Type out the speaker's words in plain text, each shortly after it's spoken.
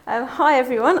Hi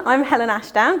everyone, I'm Helen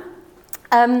Ashdown.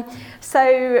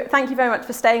 So thank you very much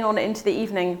for staying on into the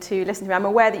evening to listen to me. I'm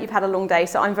aware that you've had a long day,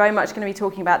 so I'm very much going to be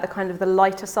talking about the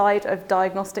lighter side of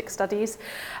diagnostic studies.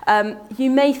 You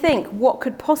may think, what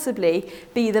could possibly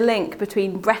be the link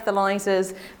between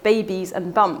breathalyzers, babies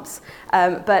and bumps?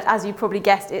 But as you probably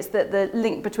guessed, it's that the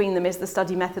link between them is the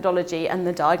study methodology and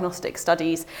the diagnostic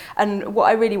studies. And what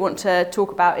I really want to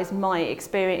talk about is my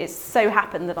experience. It so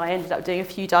happened that I ended up doing a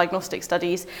few diagnostic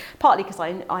studies, partly because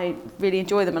I really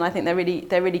enjoy them and I think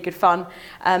they're really good fun.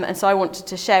 And so I wanted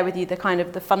to share with you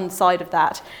the fun side of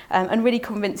that and really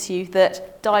convince you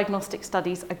that diagnostic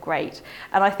studies are great.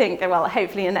 And I think, well,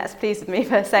 hopefully Annette's pleased with me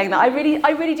for saying that. I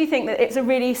really do think that it's a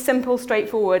really simple,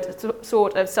 straightforward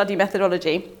sort of study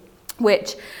methodology,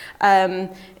 which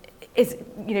is,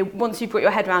 once you've got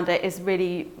your head around it, is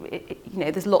really,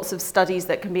 there's lots of studies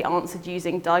that can be answered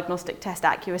using diagnostic test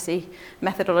accuracy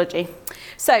methodology.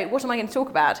 So what am I going to talk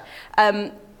about?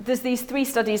 There's these three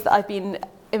studies that I've been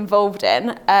involved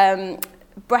in,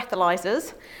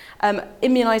 breathalyzers,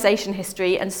 immunisation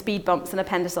history, and speed bumps and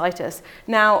appendicitis.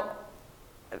 Now,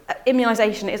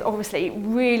 immunisation is obviously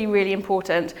really, really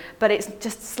important, but it's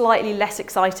just slightly less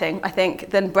exciting, I think,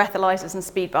 than breathalyzers and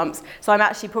speed bumps. So I'm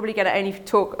actually probably going to only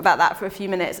talk about that for a few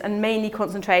minutes and mainly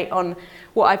concentrate on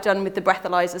what I've done with the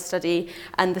breathalyzer study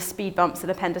and the speed bumps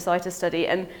and appendicitis study.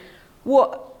 And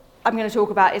what I'm going to talk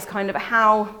about is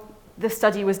how the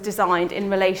study was designed in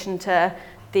relation to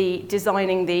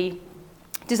designing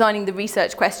the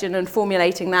research question and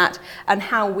formulating that, and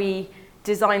how we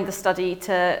designed the study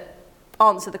to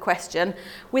answer the question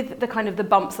with the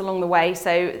bumps along the way,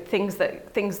 so things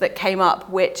that came up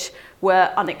which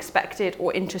were unexpected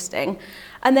or interesting,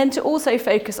 and then to also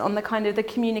focus on the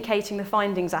communicating the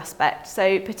findings aspect.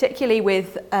 So particularly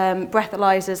with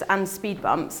breathalyzers and speed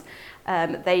bumps,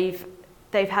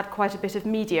 they've had quite a bit of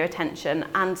media attention,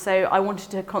 and so I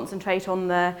wanted to concentrate on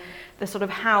the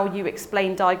how you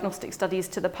explain diagnostic studies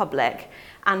to the public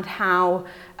and how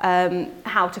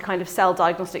to sell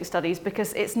diagnostic studies,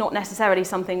 because it's not necessarily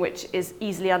something which is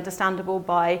easily understandable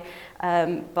by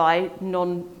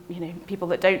people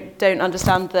that don't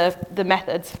understand the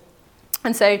methods.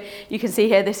 And so you can see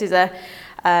here, this is a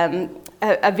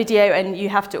video, and you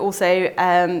have to also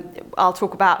I'll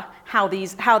talk about how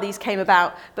these came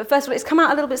about. But first of all, it's come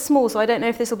out a little bit small, so I don't know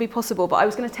if this will be possible, but I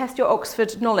was going to test your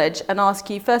Oxford knowledge and ask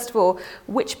you, first of all,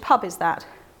 which pub is that?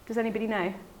 Does anybody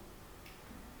know?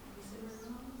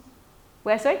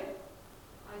 Where, sorry?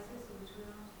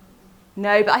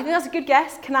 No, but I think that's a good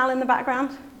guess. Canal in the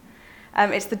background.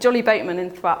 It's the Jolly Boatman in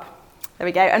Thrupp. There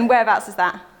we go. And whereabouts is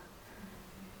that?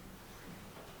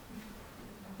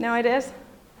 No ideas?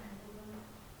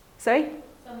 Sorry?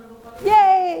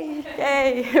 Yay!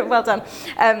 Yay! Well done.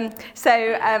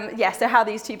 So how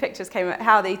these two pictures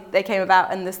they came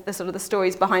about, and the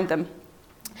stories behind them.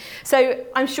 So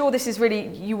I'm sure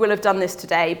you will have done this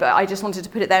today, but I just wanted to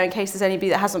put it there in case there's anybody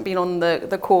that hasn't been on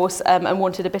the course and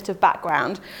wanted a bit of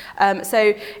background.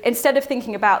 So instead of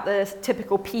thinking about the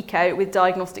typical PICO with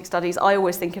diagnostic studies, I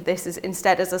always think of this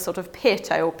instead as a sort of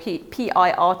PIRTO, or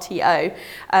PIRTO,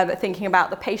 thinking about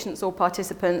the patients or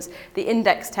participants, the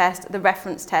index test, the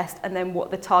reference test, and then what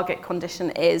the target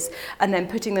condition is, and then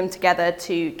putting them together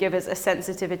to give us a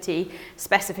sensitivity,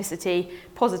 specificity,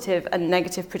 positive and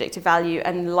negative predictive value,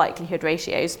 and likelihood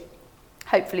ratios.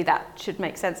 Hopefully that should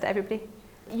make sense to everybody.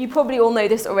 You probably all know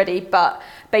this already, but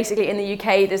basically in the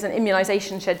UK there's an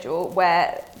immunisation schedule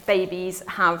where babies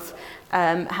have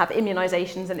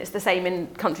immunisations, and it's the same in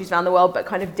countries around the world, but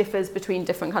differs between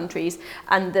different countries.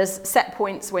 And there's set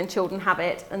points when children have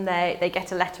it, and they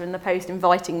get a letter in the post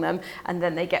inviting them, and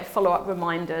then they get follow-up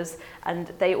reminders, and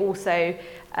they also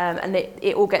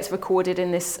it all gets recorded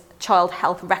in this child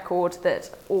health record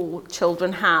that all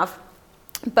children have.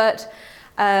 But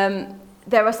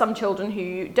there are some children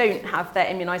who don't have their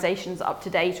immunisations up to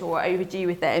date or are overdue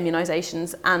with their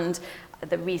immunisations, and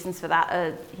the reasons for that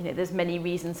are, there's many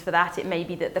reasons for that. It may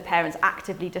be that the parents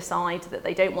actively decide that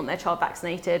they don't want their child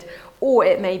vaccinated, or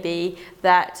it may be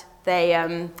that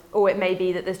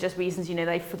there's just reasons,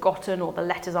 they've forgotten, or the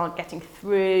letters aren't getting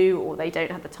through, or they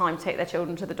don't have the time to take their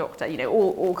children to the doctor,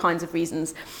 all kinds of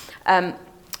reasons.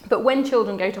 But when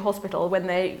children go to hospital,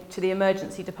 to the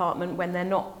emergency department, when they're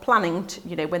not planning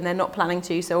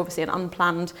to, so obviously an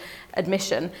unplanned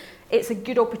admission, it's a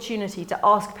good opportunity to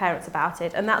ask parents about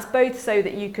it. And that's both so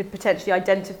that you could potentially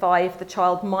identify if the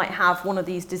child might have one of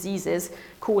these diseases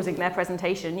causing their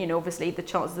presentation. You know, obviously the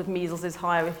chances of measles is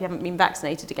higher if you haven't been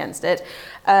vaccinated against it,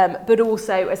 but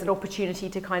also as an opportunity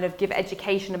to kind of give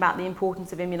education about the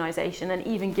importance of immunisation, and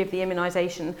even give the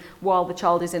immunisation while the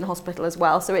child is in hospital as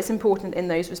well. So it's important in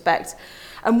those respects.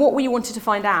 And what we wanted to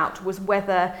find out was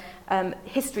whether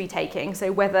history taking,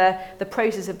 so whether the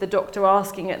process of the doctor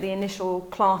asking at the initial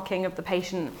clerking of the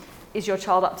patient, is your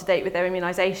child up to date with their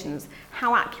immunisations,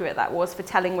 how accurate that was for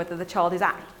telling whether the child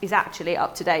is actually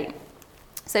up to date.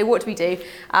 So what do we do?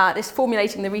 This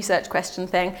formulating the research question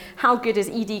thing, how good is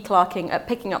ED clerking at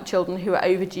picking up children who are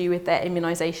overdue with their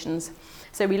immunisations?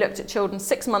 So we looked at children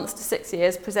 6 months to 6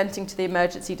 years presenting to the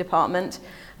emergency department,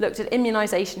 looked at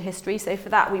immunisation history. So for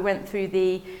that, we went through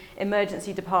the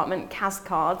emergency department CAS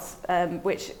cards,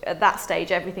 which at that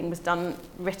stage, everything was done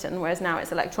written, whereas now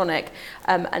it's electronic,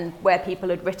 and where people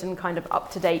had written kind of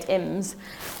up-to-date IMS,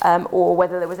 or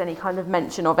whether there was any kind of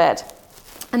mention of it.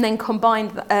 And then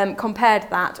compared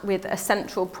that with a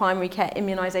central primary care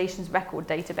immunisations record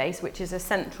database, which is a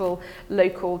central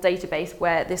local database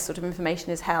where this sort of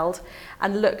information is held,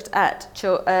 and looked at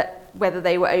whether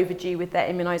they were overdue with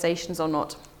their immunisations or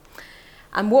not.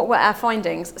 And what were our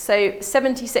findings? So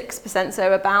 76%,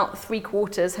 so about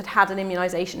 3/4, had had an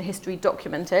immunisation history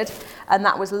documented, and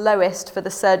that was lowest for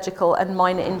the surgical and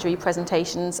minor injury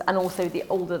presentations, and also the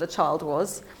older the child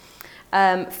was.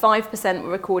 5% were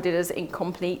recorded as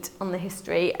incomplete on the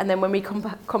history, and then when we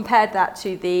compared that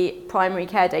to the primary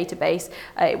care database,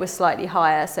 it was slightly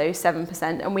higher, so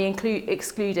 7%, and we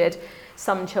excluded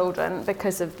some children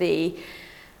because of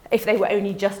if they were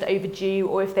only just overdue,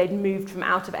 or if they'd moved from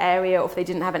out of area, or if they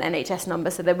didn't have an NHS number.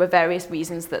 So there were various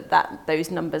reasons that those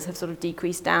numbers have sort of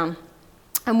decreased down.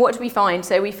 And what did we find?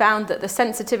 So we found that the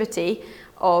sensitivity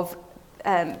of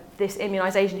this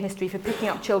immunisation history for picking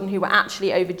up children who were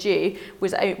actually overdue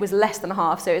was less than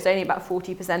half, so it's only about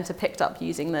 40% are picked up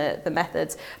using the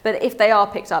methods. But if they are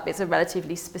picked up, it's a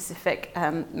relatively specific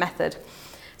method.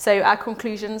 So our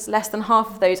conclusions, less than half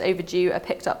of those overdue are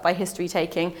picked up by history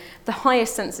taking. The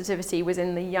highest sensitivity was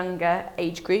in the younger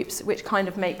age groups, which kind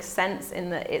of makes sense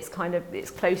in that it's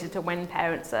closer to when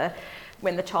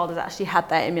the child has actually had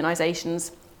their immunisations.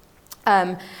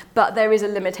 But there is a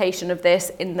limitation of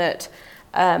this in that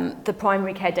the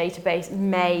primary care database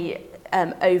may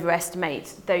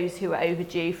overestimate those who are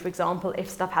overdue, for example, if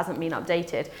stuff hasn't been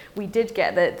updated. We did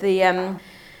get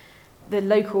the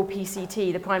local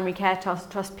PCT, the primary care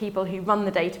trust people who run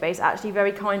the database, actually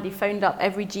very kindly phoned up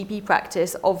every GP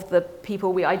practice of the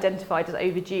people we identified as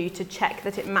overdue to check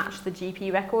that it matched the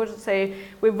GP record. So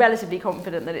we're relatively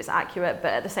confident that it's accurate,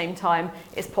 but at the same time,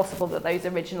 it's possible that those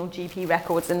original GP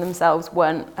records in themselves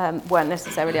weren't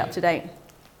necessarily up to date.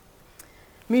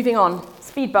 Moving on,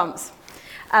 speed bumps.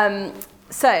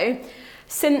 So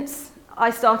since I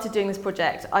started doing this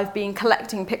project, I've been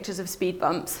collecting pictures of speed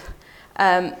bumps.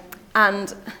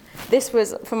 And this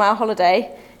was from our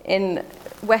holiday in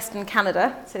Western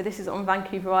Canada. So this is on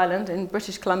Vancouver Island in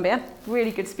British Columbia.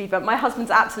 Really good speed bump. My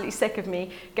husband's absolutely sick of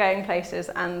me going places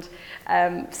and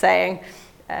saying,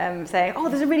 oh,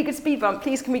 there's a really good speed bump.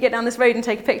 Please, can we get down this road and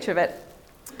take a picture of it?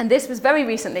 And this was very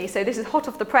recently, so this is hot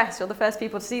off the press. You're the first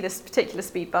people to see this particular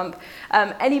speed bump.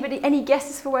 Any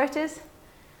guesses for where it is?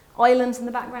 Islands in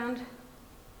the background?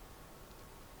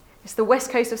 It's the west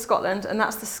coast of Scotland, and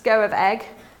that's the Scow of Egg,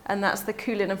 and that's the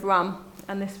Coolin of Rum.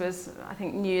 And this was, I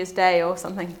think, New Year's Day or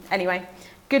something. Anyway,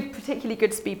 particularly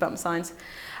good speed bump signs.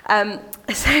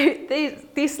 So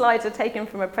these slides are taken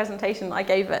from a presentation I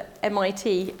gave at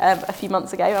MIT a few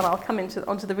months ago, and I'll come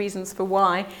onto the reasons for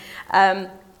why.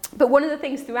 But one of the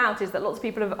things throughout is that lots of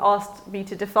people have asked me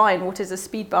to define what is a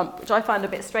speed bump, which I find a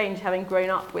bit strange, having grown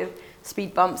up with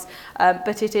speed bumps.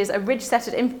 But it is a ridge set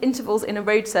at intervals in a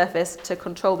road surface to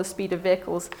control the speed of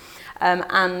vehicles.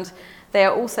 And they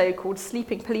are also called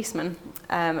sleeping policemen,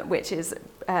 which is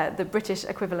the British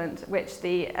equivalent, which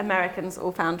the Americans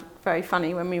all found very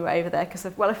funny when we were over there, because,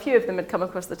 a few of them had come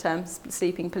across the term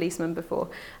sleeping policeman before,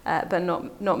 but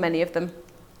not many of them.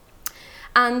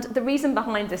 And the reason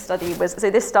behind this study was, so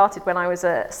this started when I was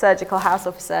a surgical house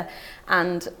officer,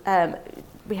 and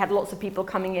we had lots of people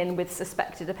coming in with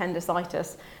suspected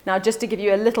appendicitis. Now, just to give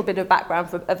you a little bit of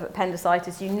background of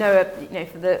appendicitis, for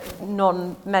the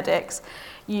non-medics,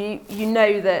 you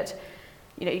know that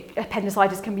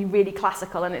appendicitis can be really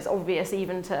classical, and it's obvious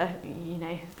even to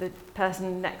the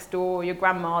person next door or your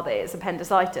grandma that it's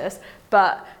appendicitis,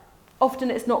 but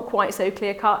often it's not quite so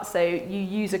clear-cut, so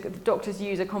doctors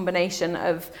use a combination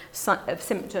of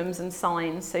symptoms and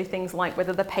signs, so things like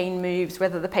whether the pain moves,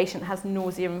 whether the patient has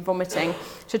nausea and vomiting,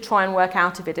 to try and work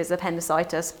out if it is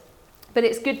appendicitis. But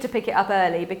it's good to pick it up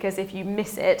early, because if you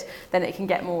miss it, then it can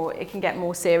get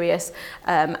more serious,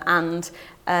 and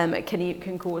it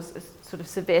can cause sort of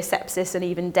severe sepsis and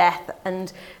even death.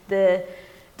 And the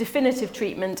definitive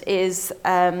treatment is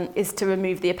to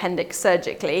remove the appendix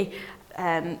surgically,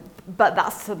 but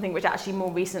that's something which actually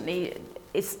more recently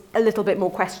is a little bit more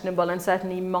questionable, and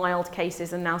certainly mild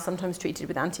cases are now sometimes treated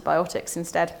with antibiotics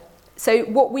instead. So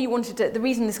what we wanted to, the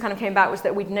reason this kind of came about was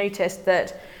that we'd noticed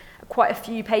that quite a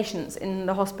few patients in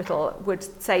the hospital would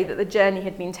say that the journey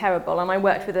had been terrible, and I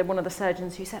worked with one of the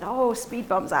surgeons who said, oh, speed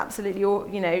bumps, absolutely, or,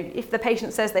 you know, if the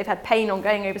patient says they've had pain on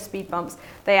going over speed bumps,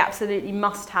 they absolutely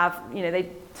must have, you know, they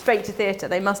straight to theatre,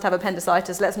 they must have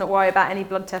appendicitis, let's not worry about any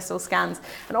blood tests or scans.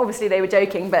 And obviously they were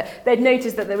joking, but they'd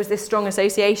noticed that there was this strong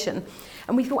association.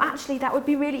 And we thought, actually, that would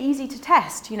be really easy to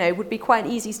test, you know, would be quite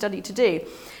an easy study to do.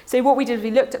 So what we did,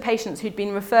 we looked at patients who'd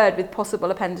been referred with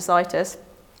possible appendicitis,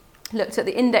 looked at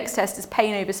the index test as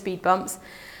pain over speed bumps,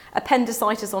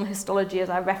 appendicitis on histology as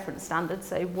our reference standard,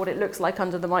 so what it looks like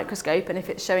under the microscope and if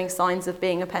it's showing signs of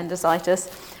being appendicitis,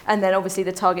 and then obviously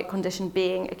the target condition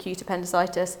being acute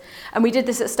appendicitis. And we did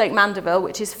this at Stoke Mandeville,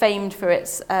 which is famed for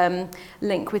its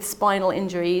link with spinal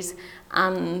injuries,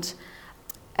 and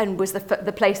was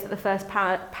the place that the first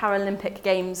Paralympic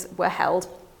Games were held.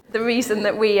 The reason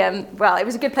that we, well, it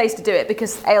was a good place to do it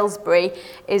because Aylesbury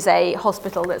is a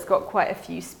hospital that's got quite a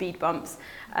few speed bumps,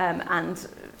 and,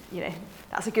 you know,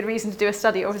 that's a good reason to do a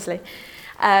study, obviously.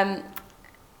 And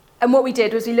what we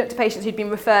did was we looked at patients who'd been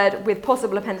referred with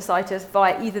possible appendicitis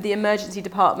via either the emergency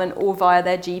department or via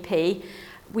their GP.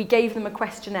 We gave them a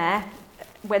questionnaire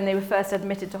when they were first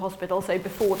admitted to hospital, so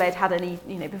before they'd had any,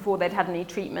 you know, before they'd had any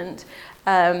treatment.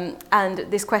 And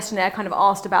this questionnaire kind of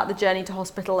asked about the journey to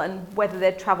hospital and whether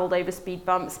they'd travelled over speed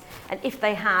bumps, and if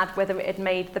they had, whether it had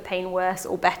made the pain worse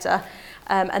or better.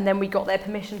 And then we got their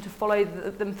permission to follow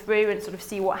them through and sort of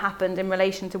see what happened in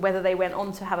relation to whether they went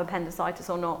on to have appendicitis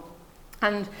or not.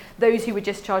 And those who were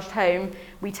discharged home,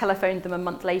 we telephoned them a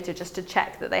month later just to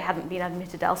check that they hadn't been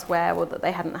admitted elsewhere, or that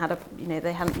they hadn't had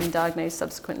they hadn't been diagnosed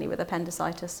subsequently with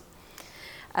appendicitis.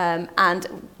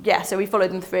 And yeah, so we followed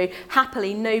them through.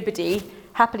 Happily nobody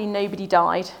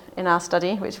died in our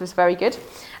study, which was very good.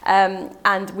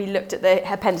 And we looked at the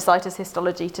appendicitis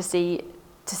histology to see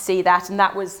that, and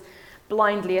that was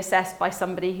blindly assessed by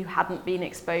somebody who hadn't been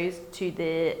exposed to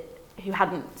who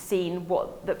hadn't seen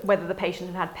whether the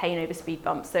patient had pain over speed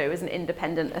bumps. So it was an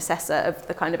independent assessor of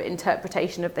the kind of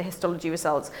interpretation of the histology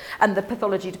results. And the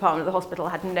pathology department of the hospital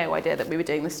had no idea that we were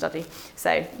doing this study.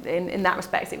 So in that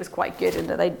respect, it was quite good, and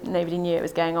that nobody knew it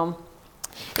was going on.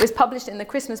 It was published in the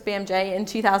Christmas BMJ in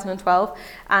 2012,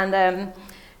 and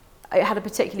it had a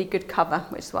particularly good cover,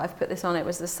 which is why I've put this on. It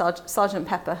was the Sgt.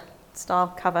 Pepper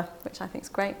style cover, which I think is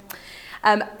great.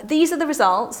 These are the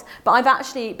results, but I've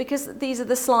actually, because these are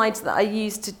the slides that I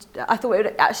used I thought it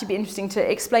would actually be interesting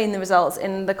to explain the results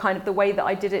in the kind of the way that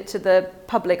I did it to the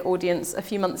public audience a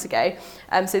few months ago.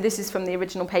 So this is from the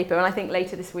original paper, and I think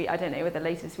later this week, I don't know whether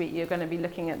later this week you're going to be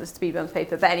looking at the speed bumps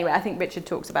paper, but anyway, I think Richard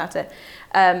talks about it.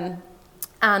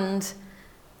 And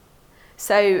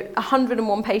so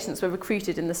 101 patients were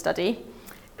recruited in the study.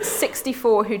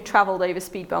 64 who'd travelled over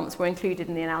speed bumps were included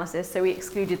in the analysis, so we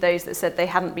excluded those that said they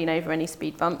hadn't been over any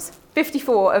speed bumps.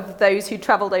 54 of those who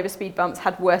travelled over speed bumps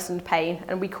had worsened pain,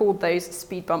 and we called those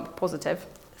speed bump positive.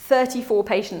 34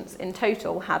 patients in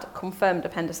total had confirmed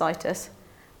appendicitis,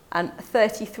 and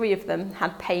 33 of them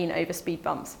had pain over speed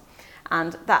bumps,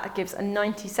 and that gives a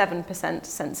 97%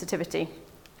 sensitivity.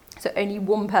 So only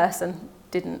one person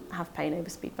didn't have pain over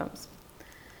speed bumps.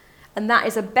 And that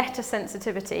is a better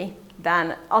sensitivity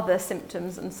than other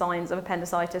symptoms and signs of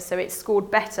appendicitis. So it's scored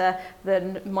better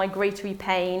than migratory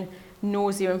pain,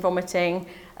 nausea and vomiting,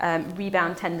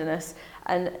 rebound tenderness.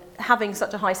 And having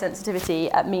such a high sensitivity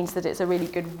means that it's a really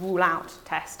good rule-out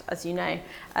test, as you know.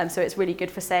 So it's really good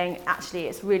for saying, actually,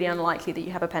 it's really unlikely that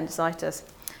you have appendicitis.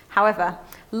 However,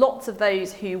 lots of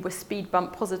those who were speed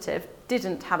bump positive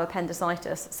didn't have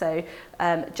appendicitis. So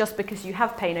just because you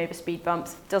have pain over speed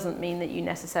bumps doesn't mean that you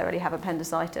necessarily have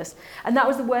appendicitis. And that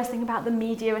was the worst thing about the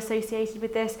media associated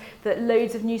with this, that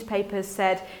loads of newspapers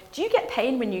said, do you get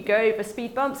pain when you go over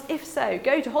speed bumps? If so,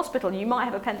 go to hospital, you might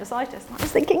have appendicitis. And I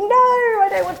was thinking, no, I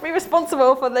don't want to be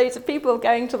responsible for loads of people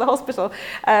going to the hospital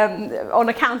on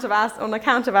account of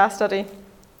our study.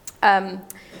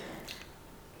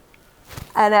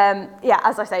 And yeah,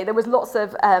 as I say, there was lots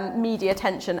of media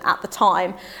attention at the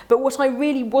time. But what I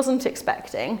really wasn't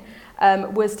expecting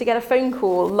was to get a phone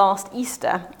call last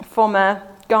Easter from a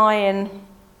guy in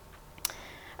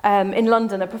in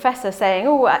London, a professor saying,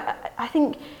 "Oh, I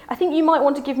think you might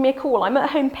want to give me a call. I'm at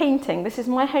home painting. This is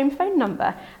my home phone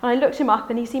number." And I looked him up,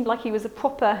 and he seemed like he was a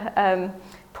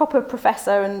proper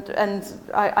professor, and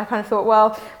I kind of thought,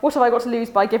 well, what have I got to lose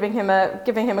by giving him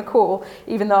a call,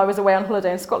 even though I was away on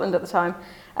holiday in Scotland at the time.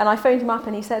 And I phoned him up,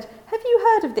 and he said, "Have you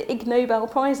heard of the Ig Nobel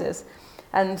Prizes?"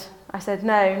 And I said,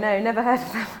 no, never heard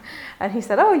of them. And he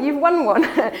said, "Oh, you've won one."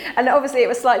 And obviously it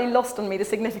was slightly lost on me, the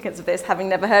significance of this, having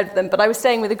never heard of them. But I was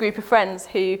staying with a group of friends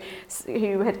who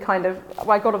had kind of,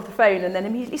 well, I got off the phone and then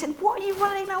immediately said, "What, are you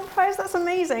running Nobel Prize? That's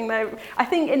amazing." I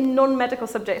think in non-medical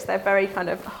subjects, they're very kind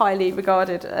of highly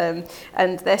regarded,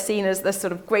 and they're seen as the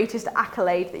sort of greatest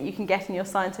accolade that you can get in your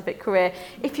scientific career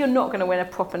if you're not going to win a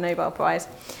proper Nobel Prize.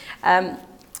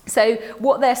 So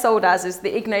what they're sold as is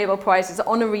the Ig Nobel Prizes are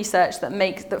honour research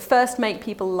that first make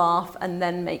people laugh and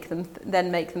then make them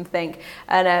think.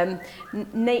 And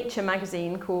Nature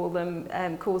magazine calls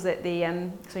it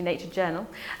Nature Journal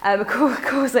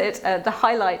calls it the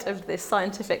highlight of this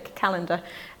scientific calendar.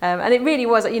 And it really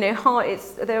was,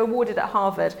 they're awarded at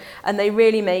Harvard, and they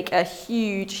really make a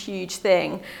huge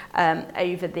thing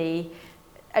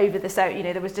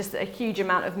there was just a huge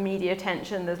amount of media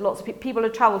attention. There's lots of people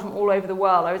had travelled from all over the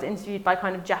world. I was interviewed by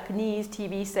kind of Japanese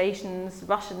TV stations,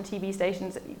 Russian TV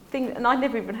stations, and I'd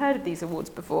never even heard of these awards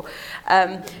before.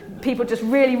 People just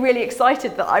really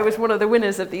excited that I was one of the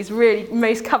winners of these really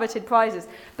most coveted prizes.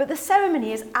 But the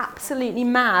ceremony is absolutely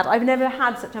mad. I've never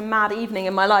had such a mad evening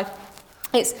in my life.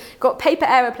 It's got paper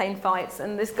aeroplane fights,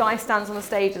 and this guy stands on the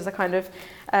stage as a kind of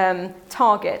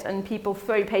target, and people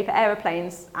throw paper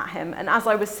aeroplanes at him. And as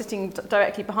I was sitting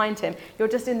directly behind him, you're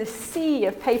just in this sea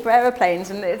of paper aeroplanes,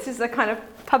 and this is a kind of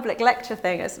public lecture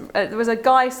thing. There was a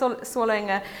guy swallowing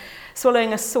a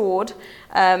sword,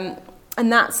 and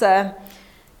that's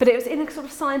but it was in a sort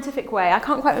of scientific way. I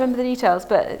can't quite remember the details,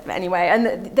 but anyway.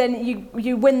 And then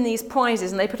you win these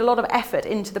prizes, and they put a lot of effort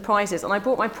into the prizes. And I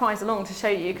brought my prize along to show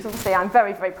you, because obviously I'm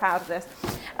very proud of this.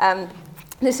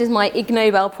 This is my Ig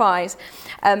Nobel Prize.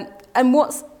 And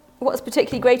what's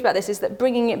particularly great about this is that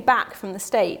bringing it back from the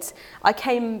States,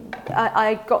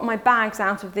 I got my bags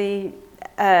out of the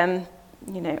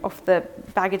off the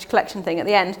baggage collection thing at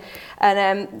the end,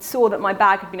 and saw that my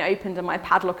bag had been opened and my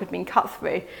padlock had been cut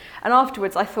through. And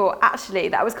afterwards I thought, actually,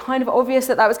 that was kind of obvious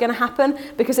that was going to happen,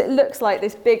 because it looks like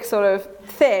this big sort of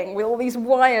thing with all these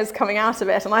wires coming out of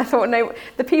it. And I thought, no,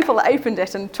 the people that opened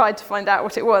it and tried to find out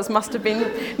what it was must have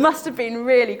been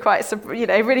really quite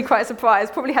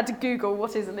surprised. Probably had to Google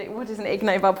what is an Ig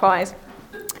Nobel Prize.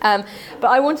 But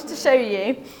I wanted to show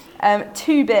you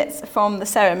two bits from the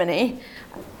ceremony.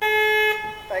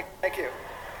 Thank you.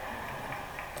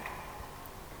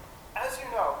 As you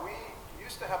know, we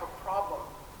used to have a problem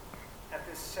at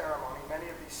this ceremony. Many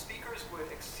of these speakers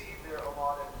would exceed their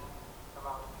allotted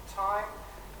amount of time.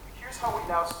 Here's how we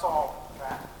now solve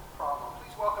that problem.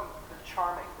 Please welcome the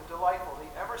charming, the delightful,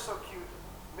 the ever so cute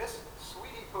Miss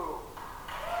Sweetie Poo.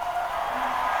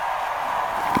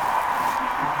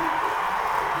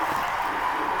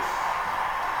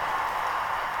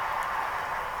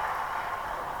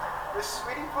 Miss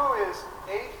Sweetie Poo is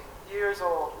 8 years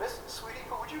old. Miss Sweetie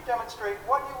Poo, would you demonstrate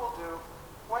what you will do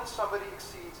when somebody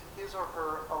exceeds his or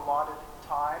her allotted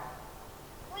time?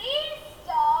 Please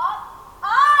stop.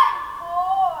 I'm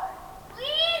bored.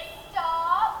 Please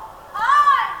stop.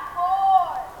 I'm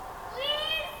bored.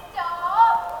 Please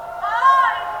stop.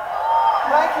 I'm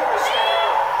bored. Thank you, Miss Sweetie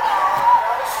Poo.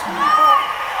 Now, Miss Sweetie Poo.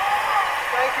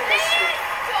 Thank you, Miss Sweetie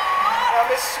Poo. Now,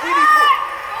 Miss Sweetie Poo.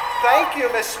 Thank you,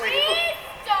 Miss Sweetie Poo.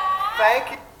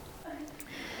 Thank you.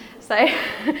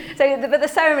 But the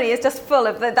ceremony is just full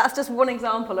of, that's just one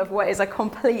example of what is a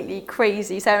completely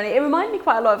crazy ceremony. It reminded me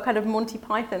quite a lot of kind of Monty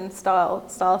Python style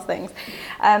things.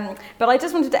 But I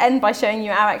just wanted to end by showing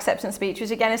you our acceptance speech,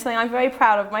 which again is something I'm very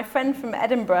proud of. My friend from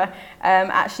Edinburgh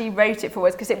actually wrote it for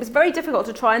us, because it was very difficult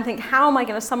to try and think, how am I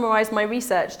going to summarise my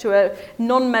research to a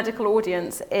non-medical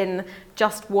audience in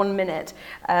just 1 minute?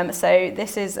 So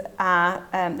this is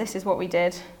what we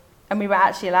did. And we were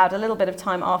actually allowed a little bit of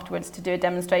time afterwards to do a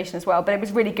demonstration as well. But it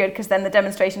was really good, because then the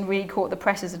demonstration really caught the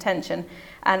press's attention.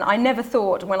 And I never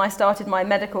thought, when I started my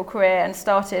medical career and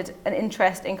started an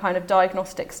interest in kind of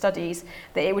diagnostic studies,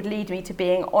 that it would lead me to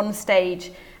being on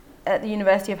stage at the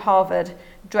University of Harvard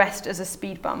dressed as a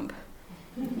speed bump.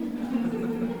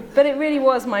 But it really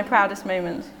was my proudest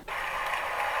moment.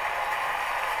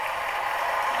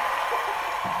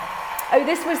 Oh,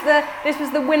 this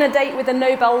was the winner date with the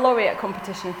Nobel laureate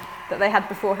competition that they had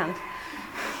beforehand.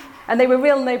 And they were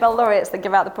real Nobel laureates that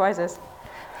give out the prizes.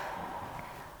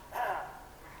 The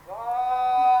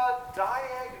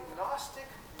Diagnostic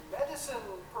Medicine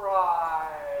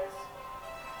Prize.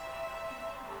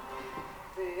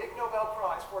 Nobel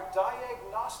Prize for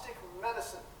Diagnostic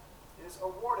Medicine is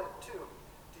awarded to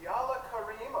Diala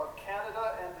Karim of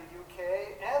Canada and the UK,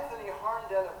 Anthony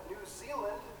Harnden of New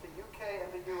Zealand, the UK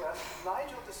and the US,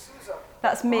 Nigel D'Souza.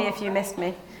 That's me if you missed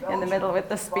me in the middle with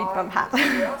the speed bump hat.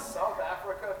 South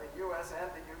Africa, the US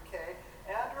and the UK,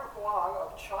 Andrew Huang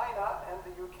of China and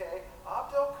the UK,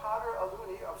 Abdelkader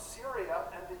Alouni of Syria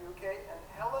and the UK, and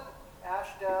Helen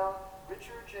Ashdown,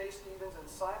 Richard J. Stevens, and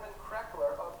Simon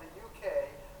Kreckler of the UK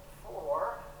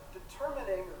for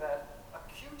determining that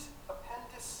acute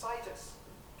appendicitis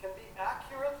can be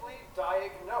accurately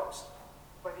diagnosed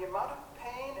by the amount of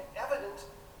pain evident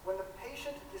when the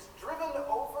patient is driven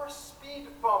over speed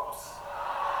bumps.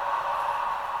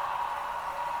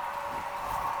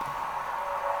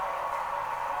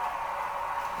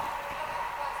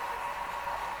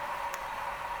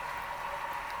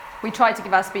 We tried to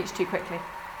give our speech too quickly.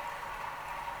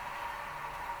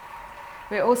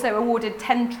 We were also awarded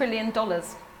 $10 trillion.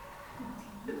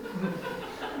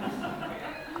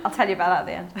 I'll tell you about that at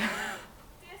the end.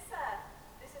 Dear Sir,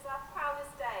 this is our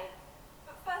proudest day.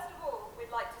 But first of all,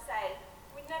 we'd like to say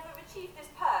we'd never have achieved this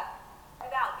perk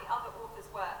without the other authors'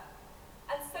 work.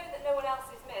 And so that no one else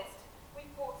is missed,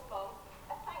 we've brought along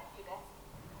a thank you list.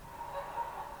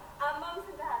 Our mums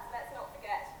and dads, let's not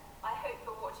forget. I hope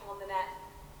you're watching on the net.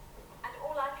 And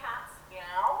all our cats.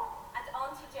 Meow. And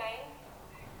Auntie Jane.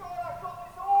 God, I've got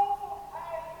this awful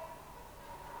pain.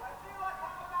 I feel like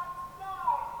I'm about to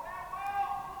die.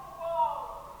 Farewell to the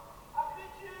world. I bid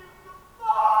you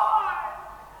goodbye.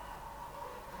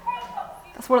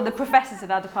 That's one of the professors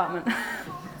in our department.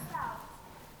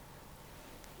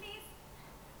 Please,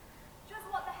 just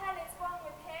what the hell is wrong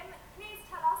with him? Please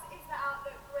tell us, is the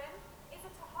outlook grim? Is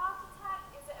it a heart attack?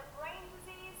 Is it a brain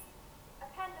disease?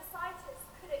 Appendicitis,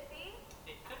 could it be?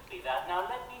 It could be that. Now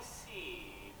let me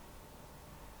see.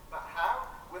 But how?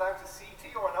 Without a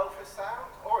CT or an ultrasound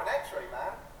or an X-ray,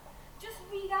 man? Just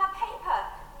read our paper.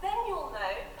 Then you'll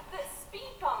know that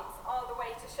speed bumps are the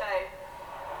way to show.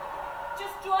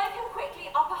 Just drive him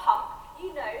quickly up a hump.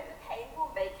 You know the pain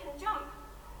will make him jump.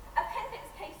 Appendix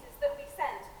cases that we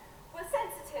sent were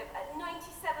sensitive at 97%.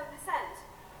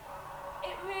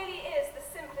 It really is the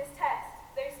simplest test,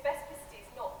 though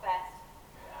specificity's not best.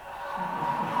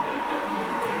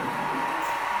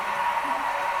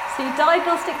 See,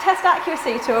 diagnostic test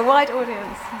accuracy to a wide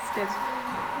audience. That's good.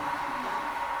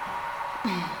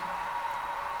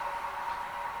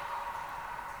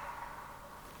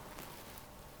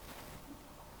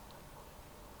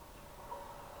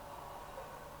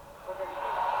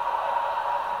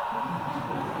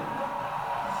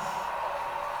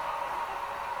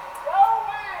 Go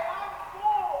away, I'm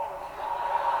bored.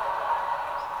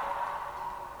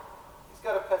 He's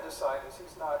got appendicitis.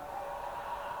 He's not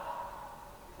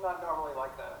normally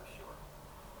like that, I'm sure.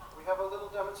 We have a little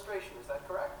demonstration, is that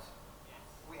correct? Yes.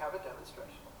 We have a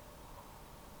demonstration.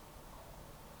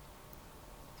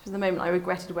 This was the moment I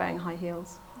regretted wearing high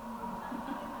heels.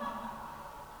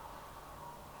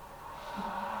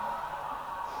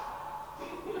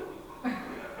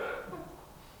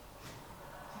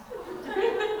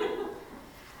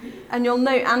 And you'll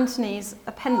note Anthony's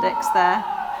appendix there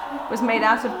was made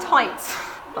out of tights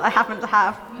that I happen to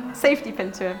have. Safety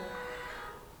pin to him.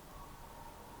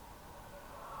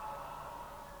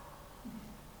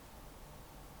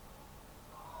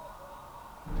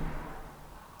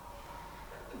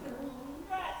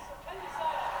 Yes, appendicitis.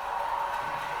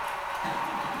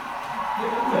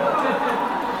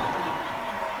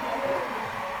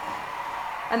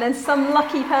 And then some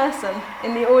lucky person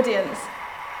in the audience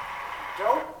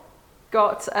Don't.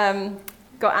 got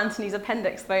Anthony's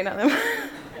appendix thrown at them.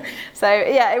 So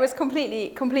yeah, it was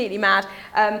completely mad.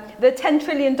 The $10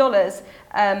 trillion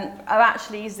are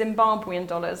actually Zimbabwean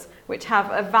dollars, which have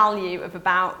a value of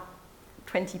about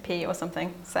 20p or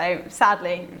something. So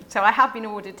sadly, I have been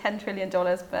awarded $10 trillion,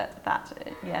 but that,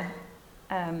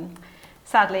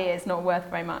 sadly is not worth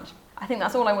very much. I think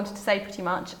that's all I wanted to say pretty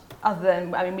much, other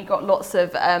than, I mean, we got lots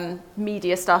of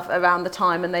media stuff around the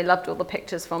time and they loved all the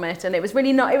pictures from it. And it was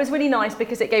really nice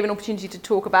because it gave an opportunity to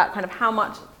talk about kind of how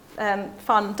much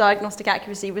fun diagnostic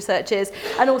accuracy research is,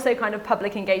 and also kind of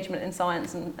public engagement in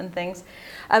science and things.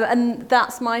 And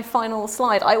that's my final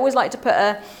slide. I always like to put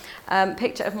a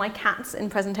picture of my cats in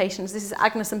presentations. This is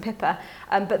Agnes and Pippa,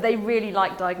 but they really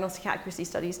like diagnostic accuracy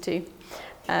studies too.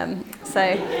 So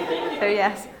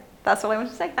yes, that's all I want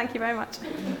to say. Thank you very much.